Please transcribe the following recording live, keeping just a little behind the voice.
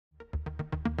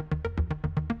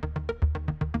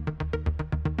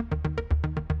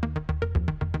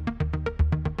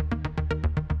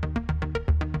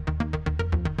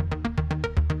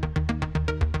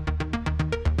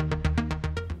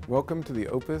Welcome to the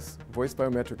Opus Voice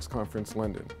Biometrics Conference,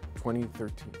 London,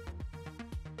 2013.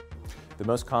 The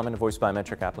most common voice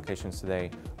biometric applications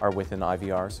today are within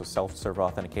IVR, so self-serve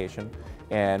authentication,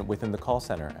 and within the call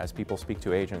center. As people speak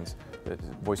to agents,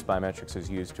 voice biometrics is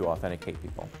used to authenticate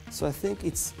people. So I think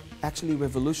it's actually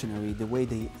revolutionary the way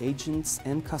the agents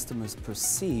and customers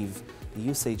perceive the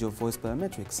usage of voice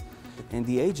biometrics. And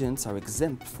the agents are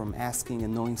exempt from asking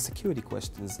and knowing security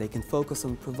questions. They can focus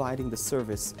on providing the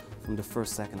service from the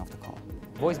first second of the call.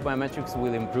 Voice biometrics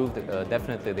will improve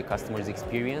definitely the customer's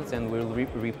experience and will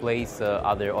replace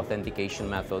other authentication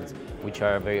methods which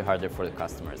are very harder for the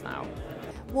customers now.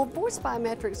 Well, voice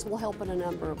biometrics will help in a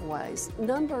number of ways.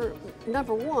 Number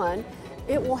one,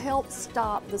 it will help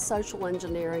stop the social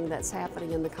engineering that's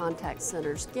happening in the contact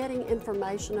centers, getting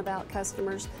information about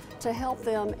customers to help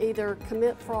them either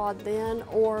commit fraud then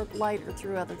or later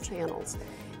through other channels.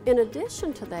 In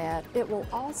addition to that, it will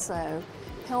also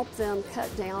help them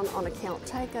cut down on account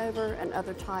takeover and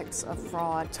other types of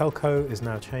fraud. Telco is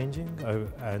now changing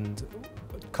and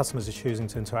customers are choosing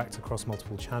to interact across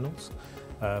multiple channels.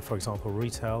 For example,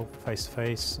 retail,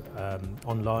 face-to-face,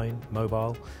 online,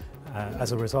 mobile.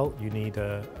 As a result, you need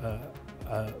a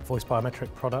voice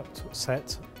biometric product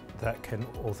set that can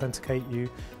authenticate you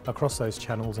across those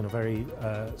channels in a very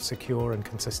secure and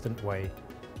consistent way.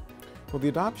 Well, the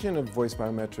adoption of voice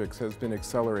biometrics has been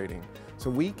accelerating. So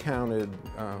we counted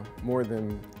more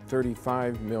than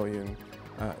 35 million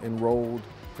enrolled,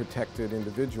 protected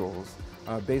individuals.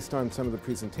 Based on some of the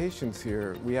presentations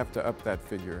here, we have to up that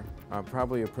figure,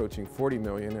 probably approaching 40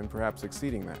 million and perhaps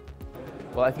exceeding that.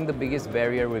 Well, I think the biggest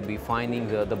barrier would be finding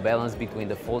the balance between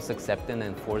the false acceptance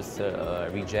and false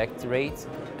reject rates,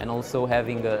 and also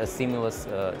having a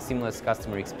seamless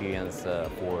customer experience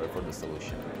for the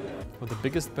solution. Well, the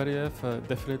biggest barrier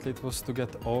definitely it was to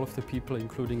get all of the people,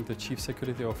 including the chief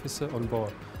security officer, on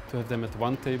board, to have them at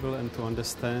one table and to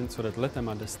understand, so that let them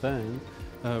understand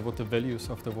what the values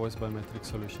of the voice biometric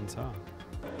solutions are.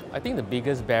 I think the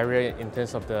biggest barrier in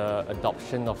terms of the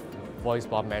adoption of voice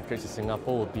biometrics in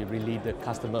Singapore would be really the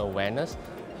customer awareness.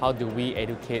 How do we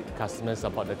educate customers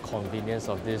about the convenience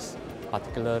of this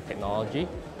particular technology,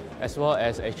 as well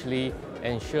as actually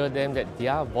ensure them that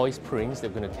their voice prints they're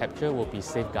going to capture will be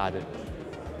safeguarded.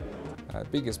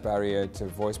 Biggest barrier to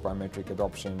voice biometric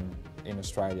adoption in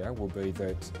Australia will be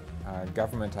that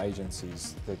government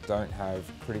agencies that don't have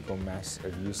critical mass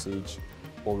of usage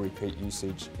or repeat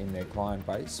usage in their client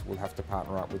base will have to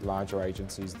partner up with larger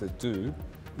agencies that do.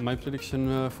 My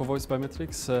prediction for voice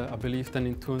biometrics, I believe that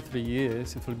in 2 or 3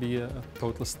 years it will be a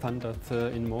total standard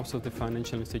in most of the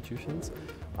financial institutions.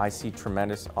 I see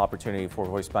tremendous opportunity for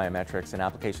voice biometrics in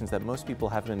applications that most people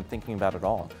haven't been thinking about at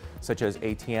all, such as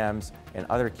ATMs and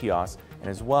other kiosks, and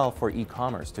as well for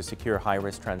e-commerce to secure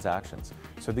high-risk transactions.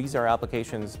 So these are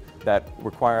applications that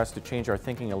require us to change our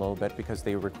thinking a little bit because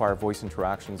they require voice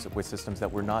interactions with systems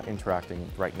that we're not interacting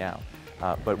right now.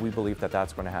 But we believe that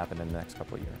that's going to happen in the next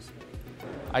couple of years.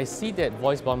 I see that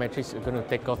voice biometrics are going to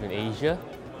take off in Asia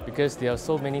because there are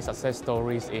so many success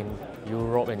stories in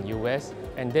Europe and US,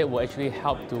 and that will actually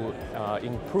help to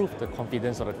improve the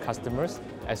confidence of the customers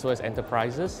as well as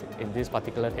enterprises in this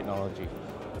particular technology.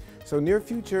 So near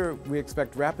future, we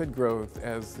expect rapid growth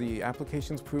as the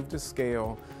applications prove to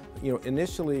scale,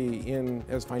 initially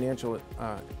as financial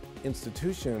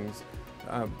institutions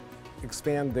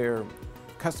expand their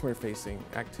customer-facing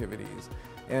activities.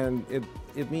 And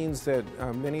it means that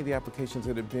many of the applications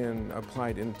that have been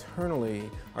applied internally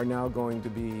are now going to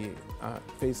be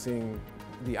facing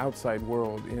the outside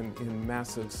world in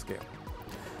massive scale.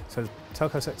 So the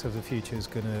telco sector of the future is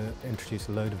going to introduce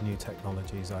a load of new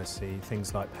technologies. I see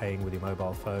things like paying with your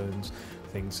mobile phones,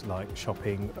 things like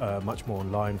shopping much more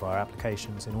online via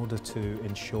applications. In order to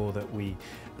ensure that we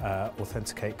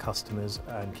authenticate customers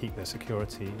and keep their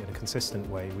security in a consistent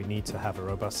way, we need to have a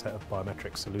robust set of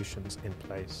biometric solutions in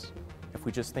place. If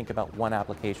we just think about one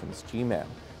application, it's Gmail.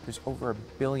 There's over 1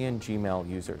 billion Gmail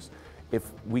users. If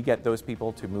we get those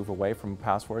people to move away from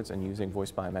passwords and using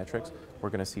voice biometrics, we're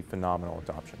going to see phenomenal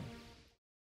adoption.